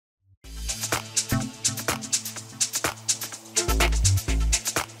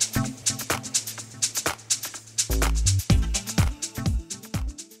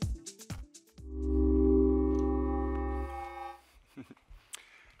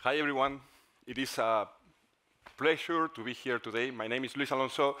Hi, everyone. It is a pleasure to be here today. My name is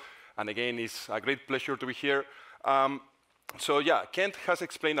Alonso, and again, it's a great pleasure to be here. Kent has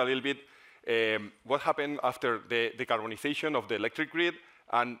explained a little bit what happened after the decarbonization of the electric grid,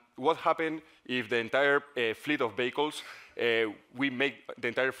 and what happened if the entire fleet of vehicles, we make the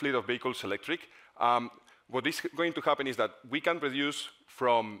entire fleet of vehicles electric. What is going to happen is that we can reduce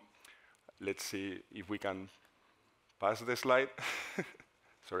from, let's see if we can pass the slide.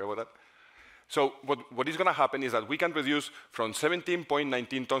 Sorry about that. So what is going to happen is that we can reduce from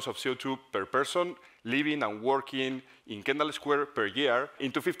 17.19 tons of CO2 per person living and working in Kendall Square per year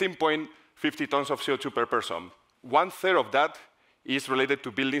into 15.50 tons of CO2 per person. 1/3 of that is related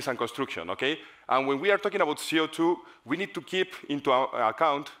to buildings and construction, okay? And when we are talking about CO2, we need to keep into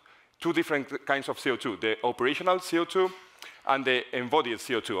account two different kinds of CO2, the operational CO2 and the embodied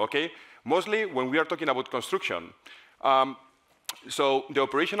CO2, okay? Mostly when we are talking about construction. So the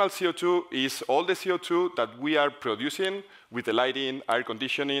operational CO2 is all the CO2 that we are producing with the lighting, air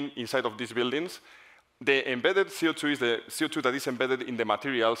conditioning inside of these buildings. The embedded CO2 is the CO2 that is embedded in the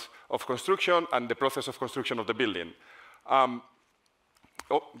materials of construction and the process of construction of the building.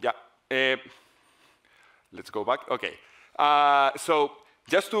 Let's go back. OK. So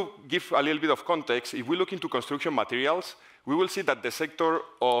just to give a little bit of context, if we look into construction materials, we will see that the sector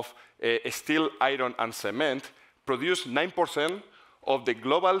of steel, iron, and cement produce 9% of the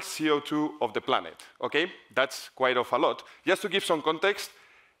global CO2 of the planet, okay? That's quite a lot. Just to give some context,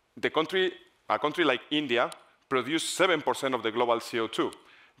 a country like India produces 7% of the global CO2.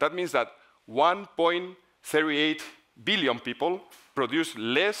 That means that 1.38 billion people produce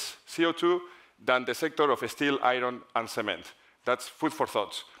less CO2 than the sector of steel, iron, and cement. That's food for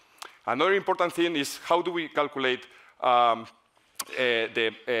thought. Another important thing is how do we calculate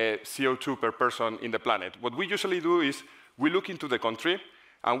the CO2 per person in the planet. What we usually do is we look into the country,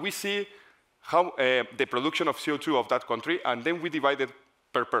 and we see how the production of CO2 of that country, and then we divide it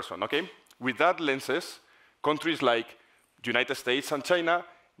per person, okay? With that lenses, countries like United States and China,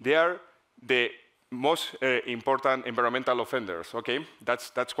 they are the most important environmental offenders, okay?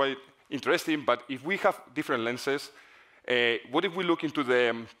 That's quite interesting, but if we have different lenses, what if we look into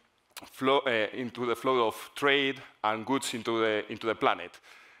the flow of trade and goods into the planet?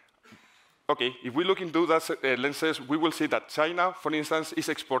 Okay, if we look into those lenses, we will see that China, for instance, is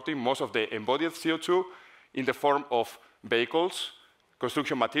exporting most of the embodied CO2 in the form of vehicles,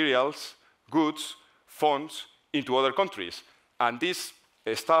 construction materials, goods, funds into other countries. And this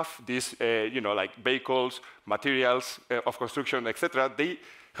stuff, like vehicles, materials of construction, etc., they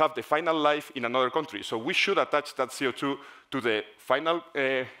have the final life in another country. So we should attach that CO2 to the final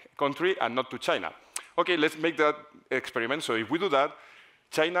country and not to China. Okay, let's make that experiment. So if we do that,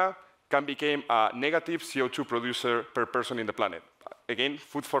 China can become a negative CO2 producer per person in the planet. Again,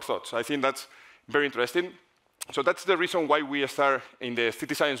 food for thought. So I think that's very interesting. So that's the reason why we start in the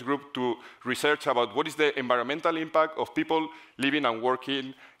City Science group to research about what is the environmental impact of people living and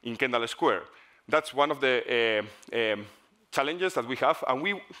working in Kendall Square. That's one of the challenges that we have, and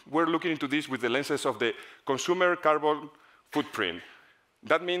we were looking into this with the lenses of the consumer carbon footprint.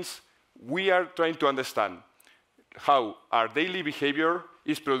 That means we are trying to understand how our daily behavior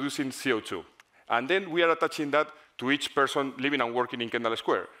is producing CO2. And then we are attaching that to each person living and working in Kendall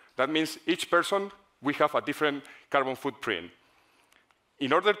Square. That means each person, we have a different carbon footprint.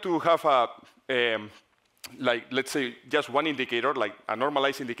 In order to have let's say, just one indicator, like a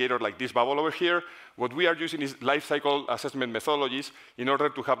normalized indicator like this bubble over here, what we are using is life cycle assessment methodologies in order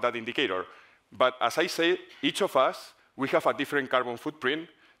to have that indicator. But as I say, each of us, we have a different carbon footprint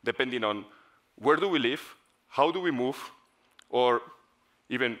depending on where do we live, how do we move, or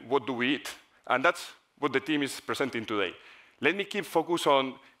even what do we eat. And that's what the team is presenting today. Let me keep focus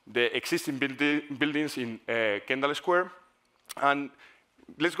on the existing buildings in Kendall Square. And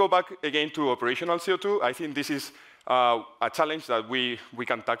let's go back again to operational CO2. I think this is a challenge that we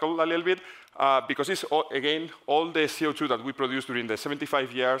can tackle a little bit because it's, again, all the CO2 that we produce during the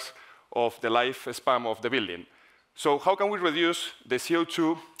 75 years of the lifespan of the building. So how can we reduce the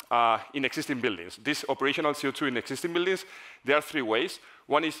CO2 in existing buildings? This operational CO2 in existing buildings, there are three ways.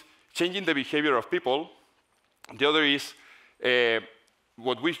 One is changing the behavior of people. The other is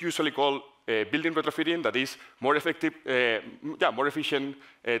what we usually call building retrofitting, that is more effective, more efficient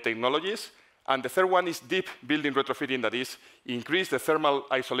technologies. And the third one is deep building retrofitting, that is increase the thermal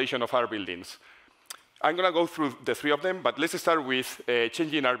isolation of our buildings. I'm going to go through the three of them, but let's start with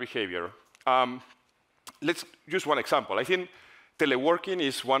changing our behavior. Let's use one example. I think teleworking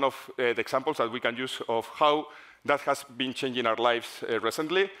is one of the examples that we can use of how that has been changing our lives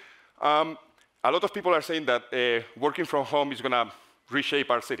recently. A lot of people are saying that working from home is going to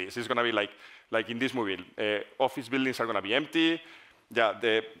reshape our cities. It's going to be like in this movie. Office buildings are going to be empty.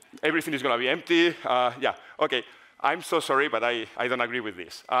 Yeah, everything is going to be empty. Yeah, OK. I'm so sorry, but I don't agree with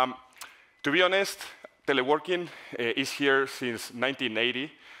this. To be honest, teleworking is here since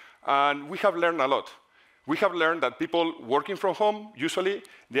 1980, and we have learned a lot. We have learned that people working from home, usually,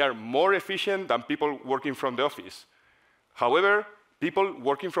 they are more efficient than people working from the office. However, people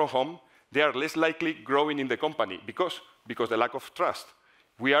working from home, they are less likely growing in the company because the lack of trust.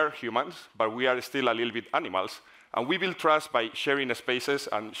 We are humans, but we are still a little bit animals. And we build trust by sharing spaces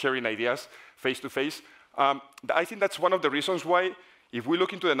and sharing ideas face to face. I think that's one of the reasons why, if we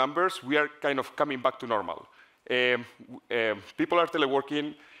look into the numbers, we are kind of coming back to normal. People are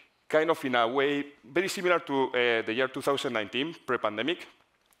teleworking kind of in a way very similar to the year 2019, pre-pandemic,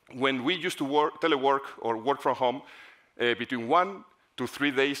 when we used to telework or work from home between 1 to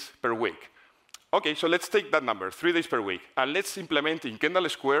 3 days per week. OK, so let's take that number, 3 days per week, and let's implement in Kendall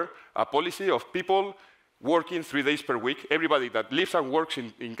Square a policy of people working 3 days per week. Everybody that lives and works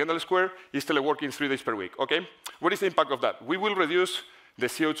in Kendall Square is teleworking 3 days per week, OK? What is the impact of that? We will reduce the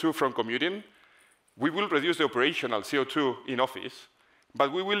CO2 from commuting. We will reduce the operational CO2 in office,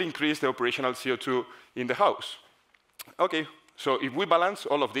 but we will increase the operational CO2 in the house. OK, so if we balance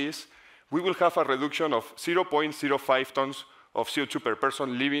all of this, we will have a reduction of 0.05 tons of CO2 per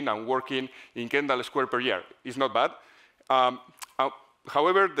person living and working in Kendall Square per year. It's not bad.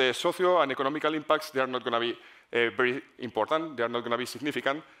 However, the socio and economical impacts, they are not going to be very important. They are not going to be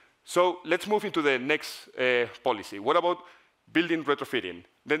significant. So let's move into the next policy. What about building retrofitting?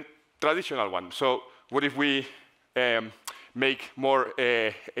 The traditional one. So what if we make more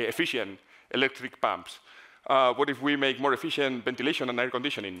efficient electric pumps? What if we make more efficient ventilation and air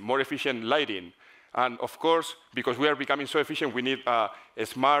conditioning, more efficient lighting? And of course, because we are becoming so efficient, we need a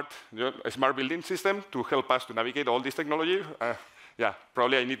smart building system to help us to navigate all this technology. Yeah,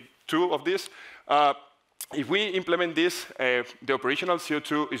 probably I need 2 of these. If we implement this, the operational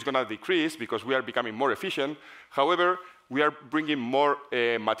CO2 is going to decrease because we are becoming more efficient. However, we are bringing more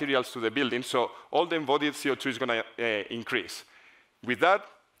materials to the building, so all the embodied CO2 is going to increase. With that,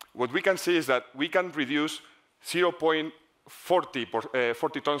 what we can see is that we can reduce 0.40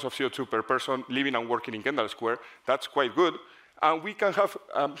 tons of CO2 per person living and working in Kendall Square. That's quite good. And we can have,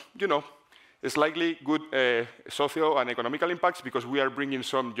 you know, slightly good socio and economical impacts because we are bringing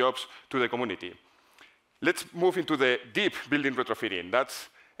some jobs to the community. Let's move into the deep building retrofitting. That's,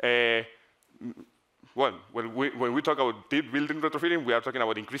 well, when we talk about deep building retrofitting, we are talking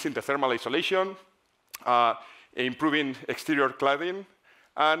about increasing the thermal isolation, improving exterior cladding,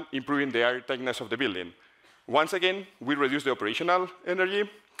 and improving the air tightness of the building. Once again, we reduce the operational energy,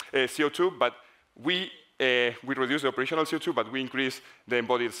 CO2, but we reduce the operational CO2, but we increase the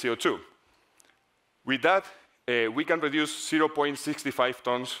embodied CO2. With that, we can reduce 0.65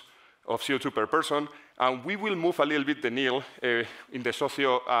 tons of CO2 per person, and we will move a little bit the needle in the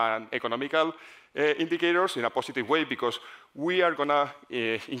socio and economical indicators in a positive way because we are going to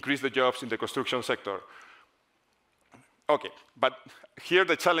increase the jobs in the construction sector. OK, but here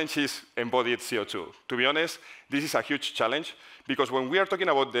the challenge is embodied CO2. To be honest, this is a huge challenge because when we are talking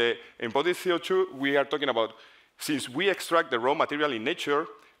about the embodied CO2, we are talking about, since we extract the raw material in nature,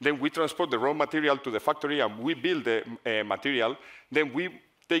 then we transport the raw material to the factory and we build the material. Then we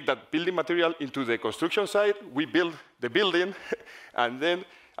take that building material into the construction site, we build the building, and then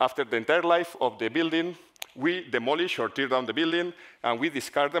after the entire life of the building, we demolish or tear down the building, and we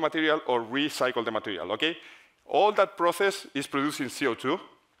discard the material or recycle the material, OK? All that process is producing CO2,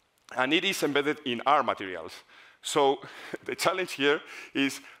 and it is embedded in our materials. So the challenge here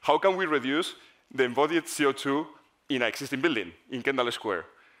is how can we reduce the embodied CO2 in an existing building in Kendall Square?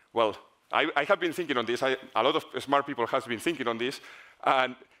 Well, I have been thinking on this. A lot of smart people have been thinking on this.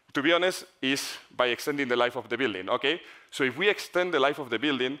 And to be honest, is by extending the life of the building, OK? So if we extend the life of the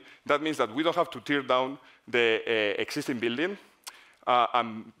building, that means that we don't have to tear down the existing building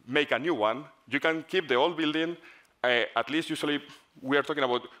and make a new one. You can keep the old building, at least usually we are talking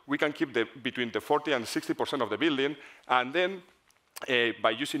about, we can keep between the 40 and 60% of the building, and then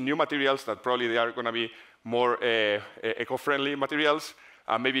by using new materials that probably they are going to be more eco-friendly materials,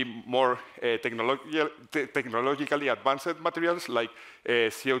 maybe more technologically advanced materials like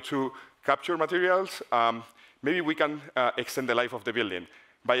CO2 capture materials, maybe we can extend the life of the building.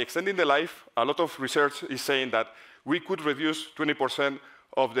 By extending the life, a lot of research is saying that we could reduce 20%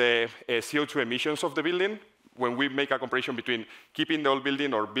 of the CO2 emissions of the building when we make a comparison between keeping the old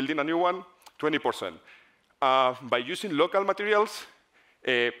building or building a new one, 20%. By using local materials,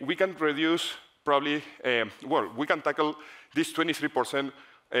 we can reduce probably, well, we can tackle this 23%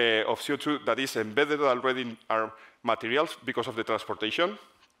 of CO2 that is embedded already in our materials because of the transportation.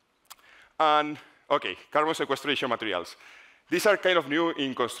 And OK, carbon sequestration materials. These are kind of new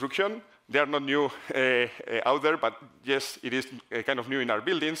in construction. They are not new out there, but yes, it is kind of new in our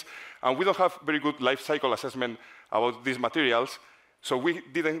buildings. And we don't have very good life cycle assessment about these materials. So we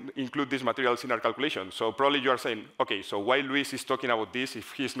didn't include these materials in our calculation. So probably you are saying, OK, so why Luis is talking about this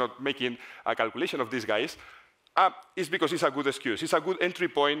if he's not making a calculation of these guys? It's because it's a good excuse. It's a good entry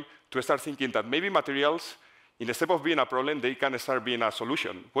point to start thinking that maybe materials, in the step of being a problem, they can start being a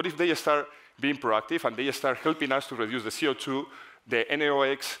solution. What if they start being proactive and they start helping us to reduce the CO2, the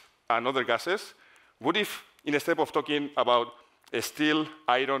NOx, and other gases? What if, in the step of talking about steel,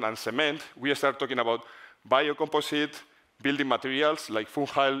 iron, and cement, we start talking about biocomposite, building materials like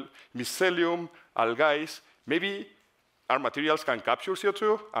fungal mycelium, algae? Maybe our materials can capture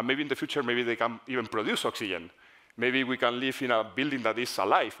CO2, and maybe in the future, maybe they can even produce oxygen. Maybe we can live in a building that is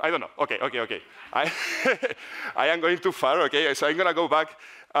alive. I don't know. OK. I am going too far, OK? So I'm going to go back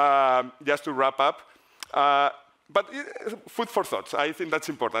just to wrap up. But food for thoughts, I think that's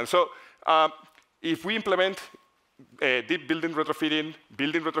important. So if we implement deep building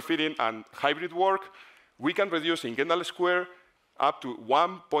retrofitting, and hybrid work, we can reduce in Kendall Square up to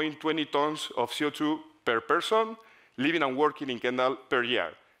 1.20 tons of CO2 per person living and working in Kendall per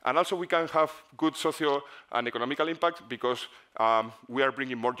year. And also, we can have good socio and economical impact because we are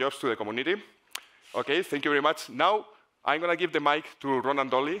bringing more jobs to the community. OK, thank you very much. Now, I'm going to give the mic to Ronan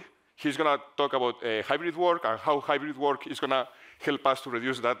Dolly. He's going to talk about hybrid work and how hybrid work is going to help us to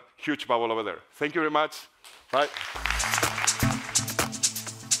reduce that huge bubble over there. Thank you very much. Bye.